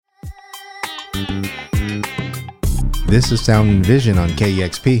This is Sound and Vision on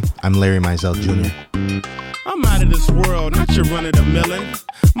KEXP. I'm Larry Mizell Jr. I'm out of this world, not your run-of-the-millin'.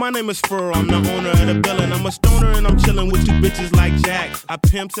 My name is Furrow, I'm the owner of the billin'. I'm a stoner and I'm chillin' with two bitches like Jack. I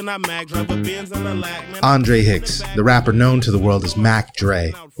pimps and I mag, drive a Benz and a lack. Andre Hicks, the rapper known to the world as Mac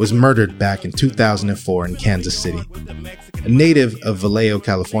Dre, was murdered back in 2004 in Kansas City. A native of Vallejo,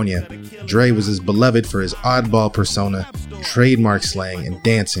 California, Dre was as beloved for his oddball persona, trademark slang, and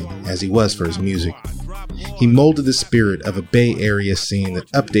dancing as he was for his music. He molded the spirit of a Bay Area scene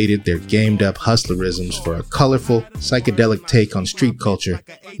that updated their gamed-up hustlerisms for a colorful, psychedelic take on street culture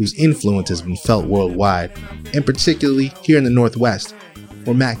whose influence has been felt worldwide, and particularly here in the Northwest,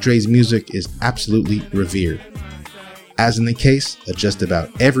 where Mac Dre's music is absolutely revered. As in the case of just about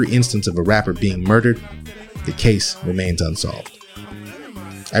every instance of a rapper being murdered, the case remains unsolved.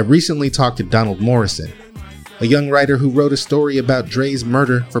 I recently talked to Donald Morrison, a young writer who wrote a story about Dre's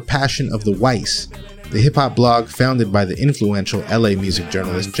murder for Passion of the Weiss, the hip-hop blog founded by the influential LA music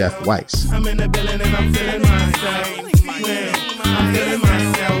journalist Jeff Weiss. I'm in the building and I'm feeling myself. Man, I'm feeling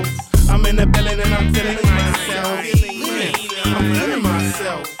myself. I'm in the building and I'm feeling myself. Man, I'm feeling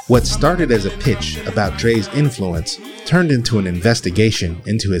myself. What started as a pitch about Dre's influence turned into an investigation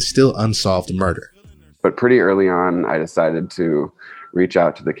into his still unsolved murder. But pretty early on, I decided to reach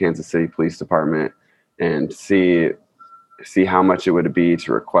out to the Kansas City Police Department and see how much it would be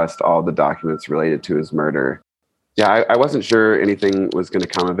to request all the documents related to his murder. Yeah, I wasn't sure anything was going to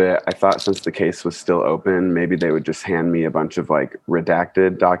come of it. I thought since the case was still open, maybe they would just hand me a bunch of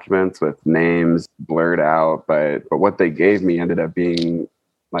redacted documents with names blurred out. But what they gave me ended up being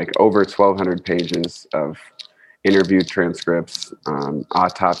over 1,200 pages of interview transcripts,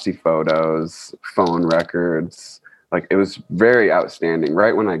 autopsy photos, phone records. It was very outstanding.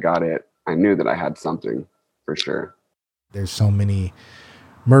 Right when I got it, I knew that I had something for sure. There's so many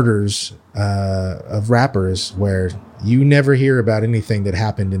murders of rappers where you never hear about anything that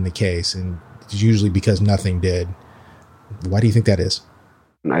happened in the case, and it's usually because nothing did. Why do you think that is?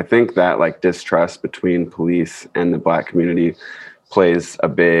 And I think that distrust between police and the Black community plays a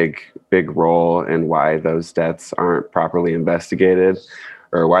big role in why those deaths aren't properly investigated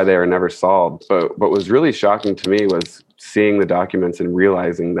or why they are never solved. But what was really shocking to me was seeing the documents and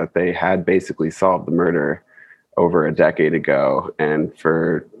realizing that they had basically solved the murder over a decade ago, and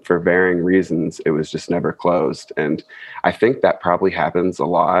for varying reasons, it was just never closed. And I think that probably happens a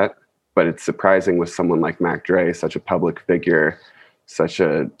lot, but it's surprising with someone like Mac Dre, such a public figure, such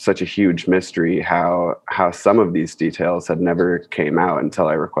a huge mystery, how some of these details had never came out until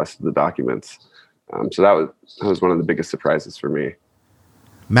I requested the documents. So that was one of the biggest surprises for me.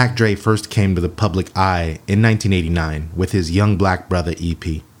 Mac Dre first came to the public eye in 1989 with his Young Black Brother EP.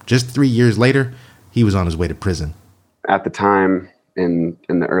 Just 3 years later, he was on his way to prison. At the time, in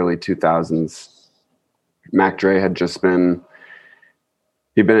the early 2000s, Mac Dre had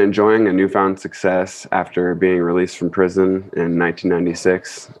he'd been enjoying a newfound success after being released from prison in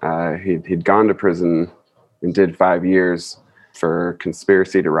 1996. He'd gone to prison and did 5 years for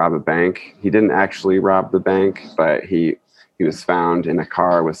conspiracy to rob a bank. He didn't actually rob the bank, but he was found in a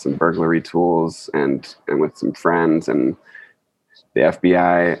car with some burglary tools and with some friends, and the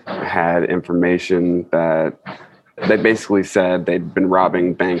FBI had information that they basically said they'd been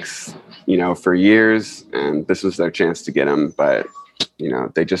robbing banks, for years, and this was their chance to get him. But,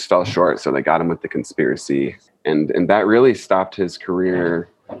 they just fell short, so they got him with the conspiracy. And that really stopped his career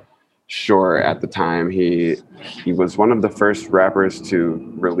short at the time. He was one of the first rappers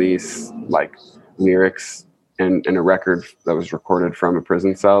to release, lyrics in a record that was recorded from a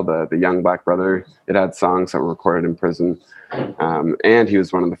prison cell, the Young Black Brother. It had songs that were recorded in prison. And he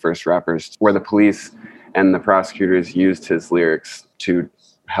was one of the first rappers where the police and the prosecutors used his lyrics to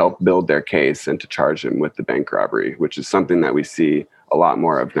help build their case and to charge him with the bank robbery, which is something that we see a lot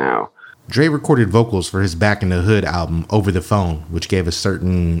more of now. Dre recorded vocals for his Back in the Hood album over the phone, which gave a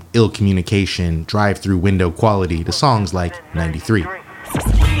certain ill communication, drive-through window quality to songs like 93.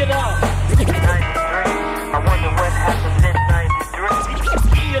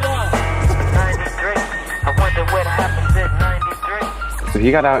 So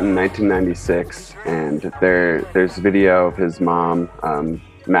he got out in 1996, and there's a video of his mom,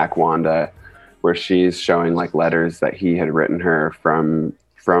 Mac Wanda, where she's showing letters that he had written her from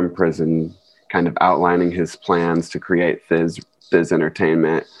prison, kind of outlining his plans to create Fizz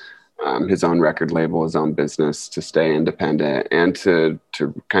Entertainment, his own record label, his own business, to stay independent and to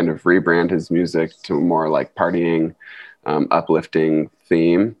kind of rebrand his music to a more partying, uplifting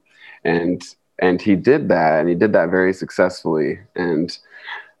theme. And he did that, and he did that very successfully. And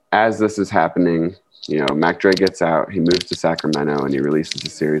as this is happening, Mac Dre gets out, he moves to Sacramento, and he releases a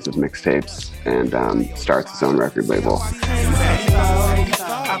series of mixtapes and starts his own record label.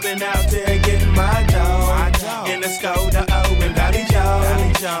 I've been out there getting my dough in the Skoda O and Valley Joe,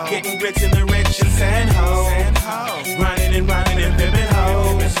 getting grits in the rich and San Ho, grinding and pimping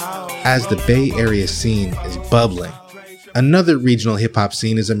hoes. As the Bay Area scene is bubbling, another regional hip-hop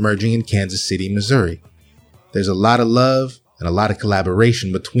scene is emerging in Kansas City, Missouri. There's a lot of love and a lot of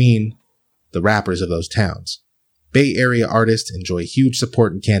collaboration between the rappers of those towns. Bay Area artists enjoy huge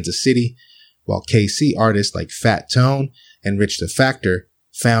support in Kansas City, while KC artists like Fat Tone and Rich the Factor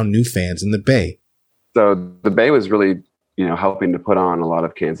found new fans in the Bay. So the Bay was really, helping to put on a lot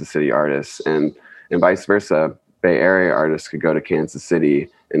of Kansas City artists, and vice versa. Bay Area artists could go to Kansas City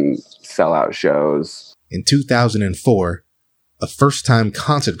and sell out shows. In 2004, a first-time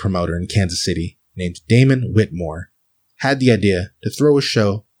concert promoter in Kansas City named Damon Whitmore had the idea to throw a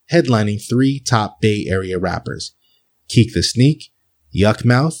show headlining 3 top Bay Area rappers, Keek the Sneak, Yuck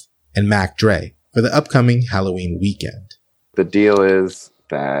Mouth, and Mac Dre, for the upcoming Halloween weekend. The deal is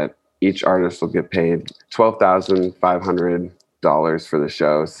that each artist will get paid $12,500 for the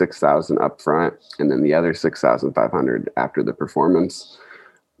show, $6,000 up front, and then the other $6,500 after the performance.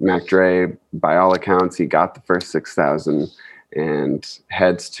 Mac Dre, by all accounts, he got the first $6,000 and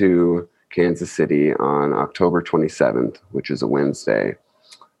heads to Kansas City on October 27th, which is a Wednesday,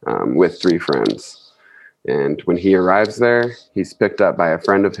 with 3 friends. And when he arrives there, he's picked up by a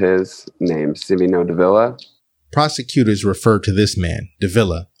friend of his named Sivino Davila. Prosecutors refer to this man,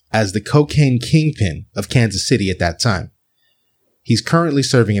 Davila, as the cocaine kingpin of Kansas City at that time. He's currently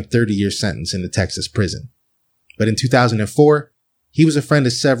serving a 30-year sentence in the Texas prison. But in 2004, he was a friend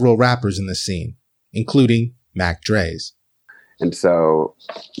of several rappers in the scene, including Mac Dre's. And so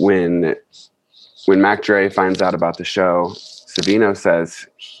when Mac Dre finds out about the show, Savino says,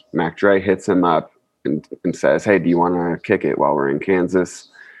 Mac Dre hits him up and says, hey, do you want to kick it while we're in Kansas?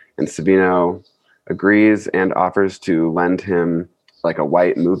 And Savino agrees and offers to lend him like a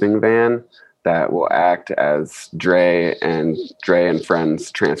white moving van that will act as Dre and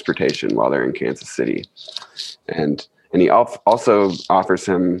friends' transportation while they're in Kansas City. And he also offers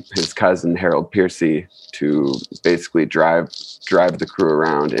him his cousin, Harold Piercy, to basically drive the crew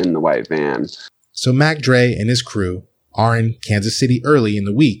around in the white van. So Mac Dre and his crew are in Kansas City early in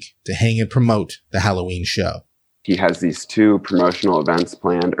the week to hang and promote the Halloween show. He has these 2 promotional events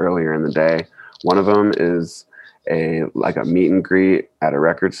planned earlier in the day. One of them is a meet and greet at a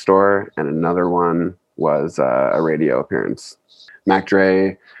record store, and another one was a radio appearance. Mac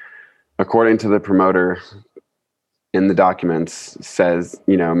Dre, according to the promoter in the documents, says,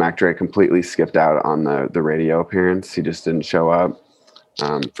 Mac Dre completely skipped out on the radio appearance. He just didn't show up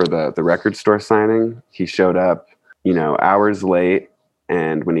for the record store signing. He showed up, hours late.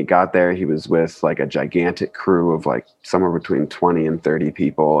 And when he got there, he was with like a gigantic crew of like somewhere between 20 and 30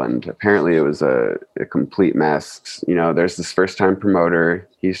 people. And apparently it was a complete mess. There's this first time promoter.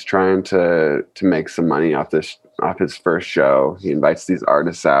 He's trying to make some money off his first show. He invites these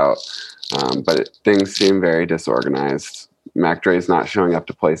artists out, but things seem very disorganized. Mac Dre's not showing up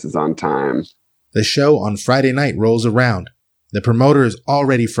to places on time. The show on Friday night rolls around. The promoter is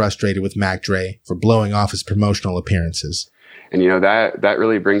already frustrated with Mac Dre for blowing off his promotional appearances. And, that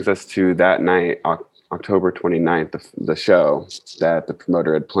really brings us to that night, October 29th, the show that the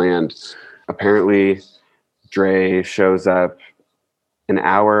promoter had planned. Apparently, Dre shows up an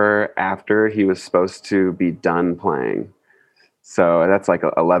hour after he was supposed to be done playing. So that's like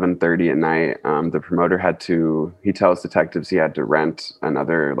 11:30 at night. The promoter he tells detectives he had to rent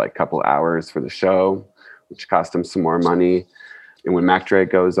another like couple hours for the show, which cost him some more money. And when Mac Dre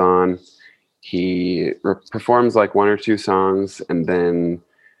goes on, he performs like 1 or 2 songs and then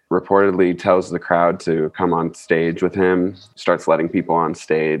reportedly tells the crowd to come on stage with him, starts letting people on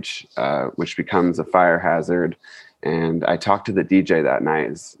stage, which becomes a fire hazard. And I talked to the DJ that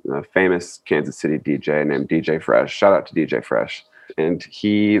night, a famous Kansas City DJ named DJ Fresh. Shout out to DJ Fresh. And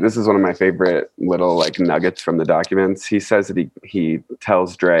this is one of my favorite little like nuggets from the documents. He says that he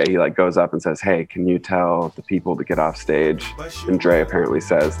tells Dre, he like goes up and says, hey, can you tell the people to get off stage? And Dre apparently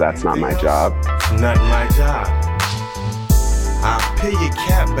says, that's not my job. Not my job. I'll pay your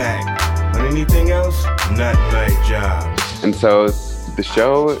cap back. But anything else, not my job. And so the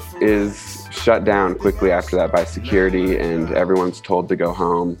show is shut down quickly after that by security, and everyone's told to go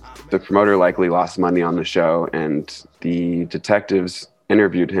home. The promoter likely lost money on the show, and the detectives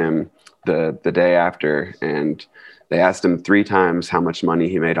interviewed him the day after, and they asked him 3 times how much money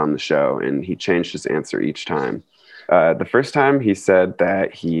he made on the show, and he changed his answer each time. The first time he said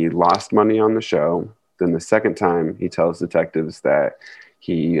that he lost money on the show. Then the second time he tells detectives that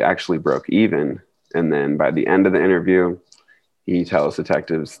he actually broke even. And then by the end of the interview, he tells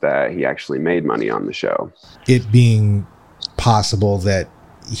detectives that he actually made money on the show. It being possible that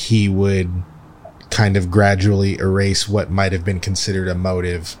he would kind of gradually erase what might have been considered a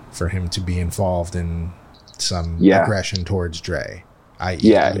motive for him to be involved in some aggression towards Dre,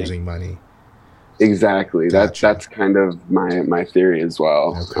 i.e. losing money. Exactly. Gotcha. That's kind of my theory as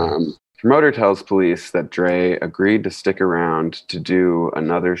well. Okay. Promoter tells police that Dre agreed to stick around to do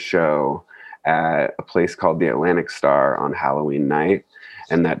another show at a place called the Atlantic Star on Halloween night,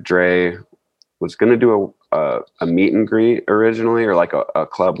 and that Dre was going to do a meet and greet originally, or like a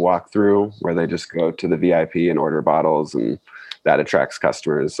club walkthrough where they just go to the VIP and order bottles, and that attracts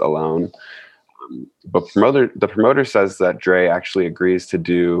customers alone. But the promoter says that Dre actually agrees to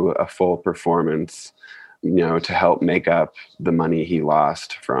do a full performance, to help make up the money he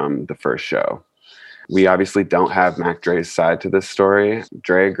lost from the first show. We obviously don't have Mac Dre's side to this story.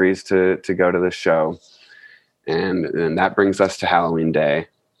 Dre agrees to go to this show, and that brings us to Halloween Day,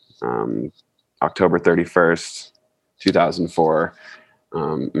 October 31st, 2004.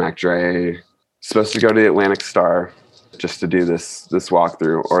 Mac Dre supposed to go to the Atlantic Star just to do this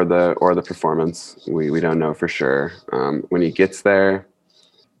walkthrough or the performance. We don't know for sure. When he gets there,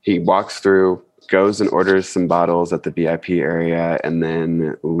 he walks through, goes and orders some bottles at the VIP area, and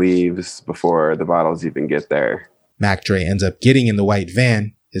then leaves before the bottles even get there. Mac Dre ends up getting in the white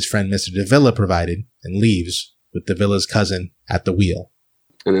van his friend Mr. Davila provided and leaves with Davila's cousin at the wheel.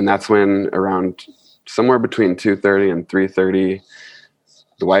 And then that's when, around somewhere between 2:30 and 3:30,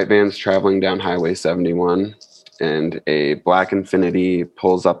 the white van's traveling down Highway 71, and a black Infiniti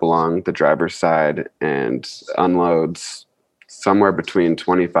pulls up along the driver's side and unloads somewhere between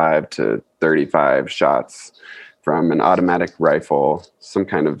 25 to 35 shots from an automatic rifle, some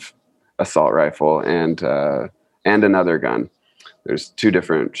kind of assault rifle, and another gun. There's 2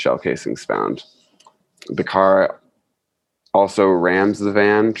 different shell casings found. The car also rams the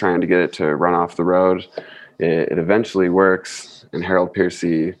van, trying to get it to run off the road. It eventually works, and Harold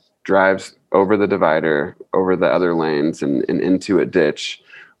Piercy drives over the divider, over the other lanes, and into a ditch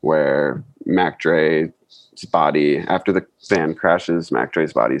where Mac Dre's body, after the van crashes, Mac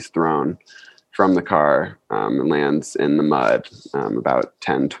Dre's body is thrown from the car and lands in the mud about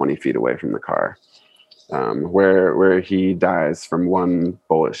 10, 20 feet away from the car, where he dies from 1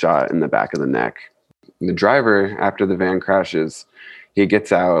 bullet shot in the back of the neck. The driver, after the van crashes, he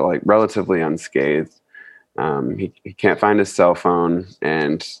gets out like relatively unscathed. He can't find his cell phone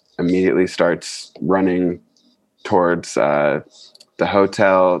and immediately starts running towards the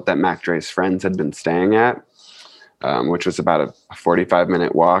hotel that Mac Dre's friends had been staying at, which was about a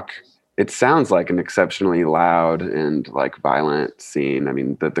 45-minute walk. It sounds like an exceptionally loud and like violent scene. I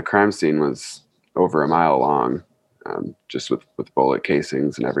mean, the crime scene was over a mile long, just with bullet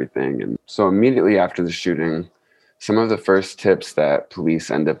casings and everything. And so immediately after the shooting, some of the first tips that police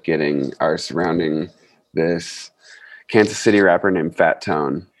end up getting are surrounding this Kansas City rapper named Fat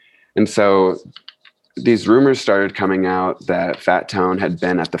Tone. And so these rumors started coming out that Fat Tone had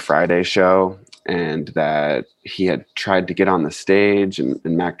been at the Friday show and that he had tried to get on the stage and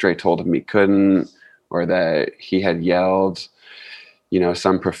Mac Dre told him he couldn't, or that he had yelled,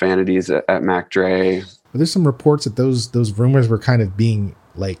 some profanities at Mac Dre. There's some reports that those rumors were kind of being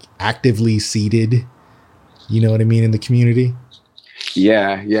like actively seeded, you know what I mean, in the community?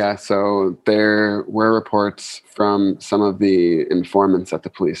 Yeah. So there were reports from some of the informants that the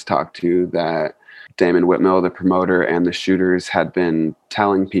police talked to that Damon Whitmill, the promoter, and the shooters had been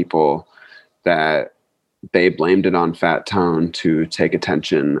telling people that they blamed it on Fat Tone to take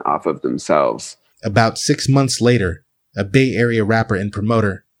attention off of themselves. About 6 months later, a Bay Area rapper and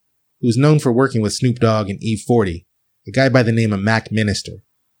promoter who was known for working with Snoop Dogg and E40, a guy by the name of Mac Minister,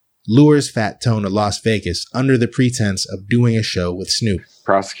 lures Fat Tone to Las Vegas under the pretense of doing a show with Snoop.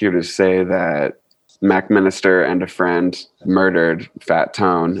 Prosecutors say that Mac Minister and a friend murdered Fat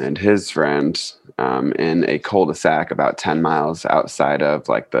Tone and his friend in a cul-de-sac about 10 miles outside of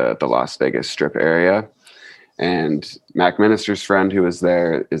like the Las Vegas Strip area. And Mac Minister's friend who was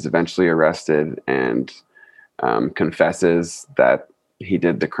there is eventually arrested and confesses that he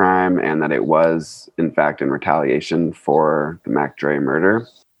did the crime and that it was, in fact, in retaliation for the Mac Dre murder.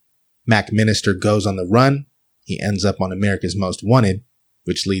 Mac Minister goes on the run. He ends up on America's Most Wanted,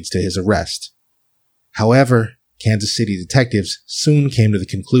 which leads to his arrest. However, Kansas City detectives soon came to the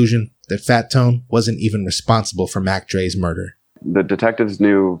conclusion that Fat Tone wasn't even responsible for Mac Dre's murder. The detectives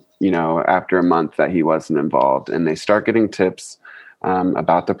knew, after a month that he wasn't involved, and they start getting tips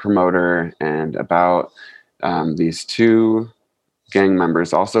about the promoter and about these 2 gang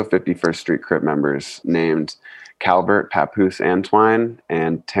members, also 51st Street Crip members, named Calvert Papoose Antwine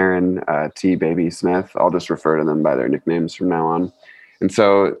and Taryn T. Baby Smith. I'll just refer to them by their nicknames from now on. And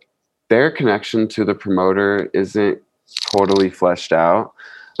so their connection to the promoter isn't totally fleshed out,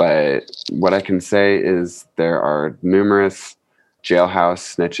 but what I can say is there are numerous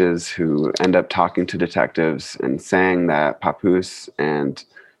jailhouse snitches who end up talking to detectives and saying that Papoose and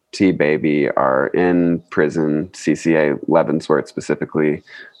T. Baby are in prison, CCA Leavenworth specifically,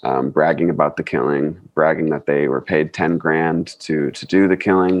 bragging about the killing, bragging that they were paid $10,000 to do the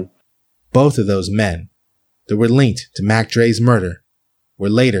killing. Both of those men that were linked to Mac Dre's murder were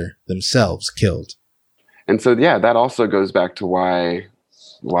later themselves killed. And so, yeah, that also goes back to why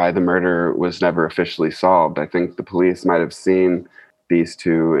the murder was never officially solved. I think the police might have seen these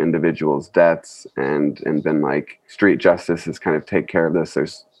two individuals' deaths and been like, street justice is kind of take care of this.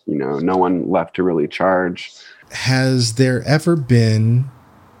 There's, no one left to really charge. Has there ever been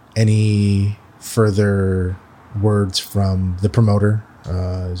any further words from the promoter?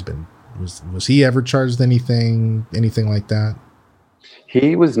 Was he ever charged with anything like that?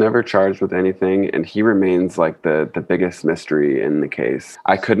 He was never charged with anything, and he remains like the biggest mystery in the case.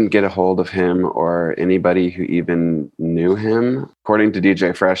 I couldn't get a hold of him or anybody who even knew him. According to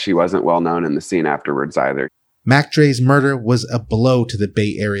DJ Fresh, he wasn't well known in the scene afterwards either. Mac Dre's murder was a blow to the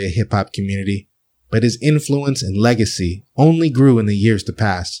Bay Area hip-hop community, but his influence and legacy only grew in the years to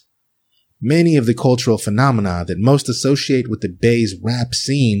pass. Many of the cultural phenomena that most associate with the Bay's rap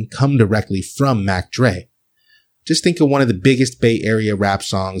scene come directly from Mac Dre. Just think of one of the biggest Bay Area rap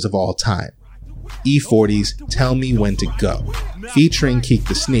songs of all time, E40's Tell Me When to Go, featuring Keek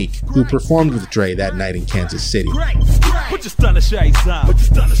the Sneak, who performed with Dre that night in Kansas City. Put your stunner shades on. Put your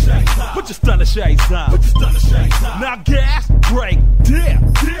stunner shades on. Put your stunner shades on. Put your stunner shades on. Now gas, break, dip,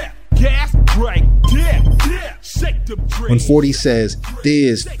 dip. Gas, break, dip, dip. Shake the drink. When 40 says,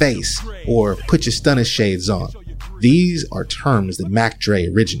 "There's face," or "put your stunner shades on," these are terms that Mac Dre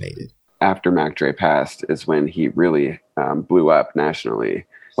originated. After Mac Dre passed is when he really blew up nationally.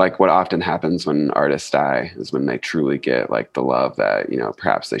 Like what often happens when artists die is when they truly get like the love that,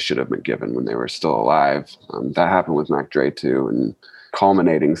 perhaps they should have been given when they were still alive. That happened with Mac Dre too, and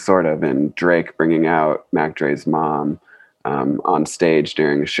culminating sort of in Drake bringing out Mac Dre's mom on stage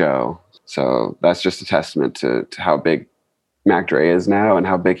during a show. So that's just a testament to how big Mac Dre is now and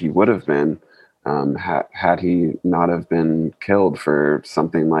how big he would have been had he not have been killed for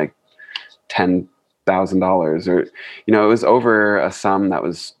something like $10,000 or, it was over a sum that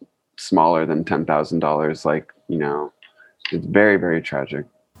was smaller than $10,000. Like, it's very, very tragic.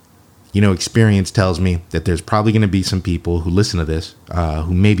 Experience tells me that there's probably going to be some people who listen to this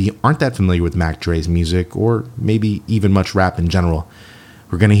who maybe aren't that familiar with Mac Dre's music or maybe even much rap in general.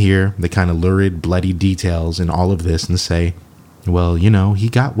 We're going to hear the kind of lurid, bloody details in all of this and say, well, he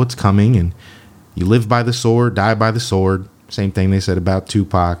got what's coming and you live by the sword, die by the sword. Same thing they said about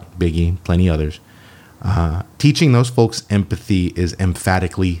Tupac, Biggie, plenty others. Teaching those folks empathy is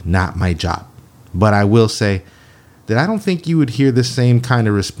emphatically not my job. But I will say that I don't think you would hear the same kind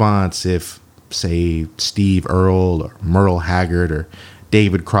of response if, say, Steve Earle or Merle Haggard or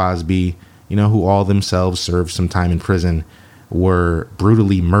David Crosby, who all themselves served some time in prison, were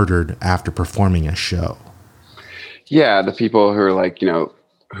brutally murdered after performing a show. Yeah, the people who are like,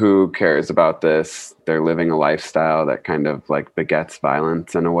 who cares about this? They're living a lifestyle that kind of like begets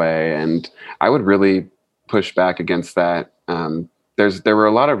violence in a way. And I would really push back against that. There were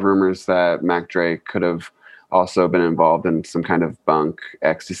a lot of rumors that Mac Dre could have also been involved in some kind of bunk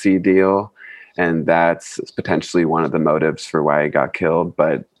ecstasy deal. And that's potentially one of the motives for why he got killed.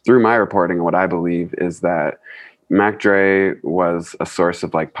 But through my reporting, what I believe is that Mac Dre was a source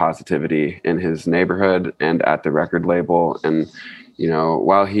of like positivity in his neighborhood and at the record label. And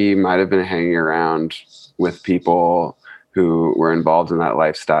while he might have been hanging around with people who were involved in that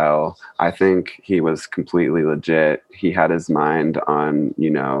lifestyle, I think he was completely legit. He had his mind on,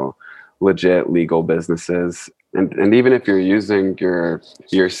 legit legal businesses. And even if you're using your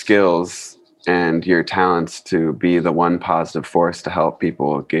skills and your talents to be the one positive force to help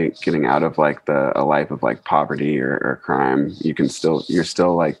people getting out of like a life of like poverty or crime, you're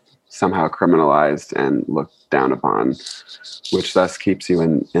still like somehow criminalized and looked down upon, which thus keeps you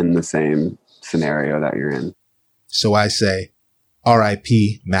in the same scenario that you're in. So I say,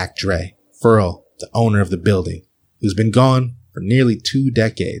 R.I.P. Mac Dre, Furl, the owner of the building, who's been gone for nearly 2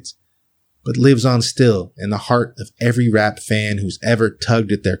 decades, but lives on still in the heart of every rap fan who's ever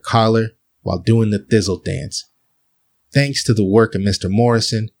tugged at their collar while doing the thizzle dance. Thanks to the work of Mr.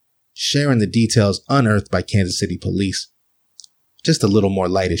 Morrison, sharing the details unearthed by Kansas City police, just a little more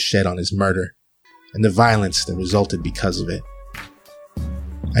light is shed on his murder and the violence that resulted because of it.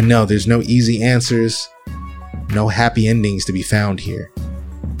 I know there's no easy answers, No happy endings to be found here.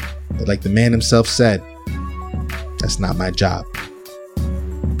 But like the man himself said, that's not my job.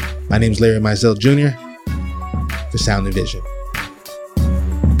 My name's Larry Mizell Jr. for Sound and Vision.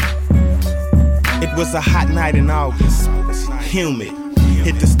 It was a hot night in August, humid.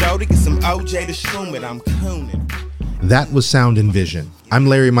 Hit the stove to get some OJ to shroom it, I'm cooning. That was Sound and Vision. I'm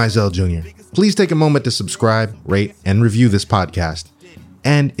Larry Mizell Jr. Please take a moment to subscribe, rate, and review this podcast.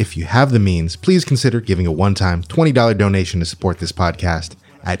 And if you have the means, please consider giving a one-time $20 donation to support this podcast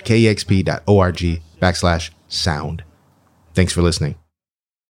at kexp.org/sound. Thanks for listening.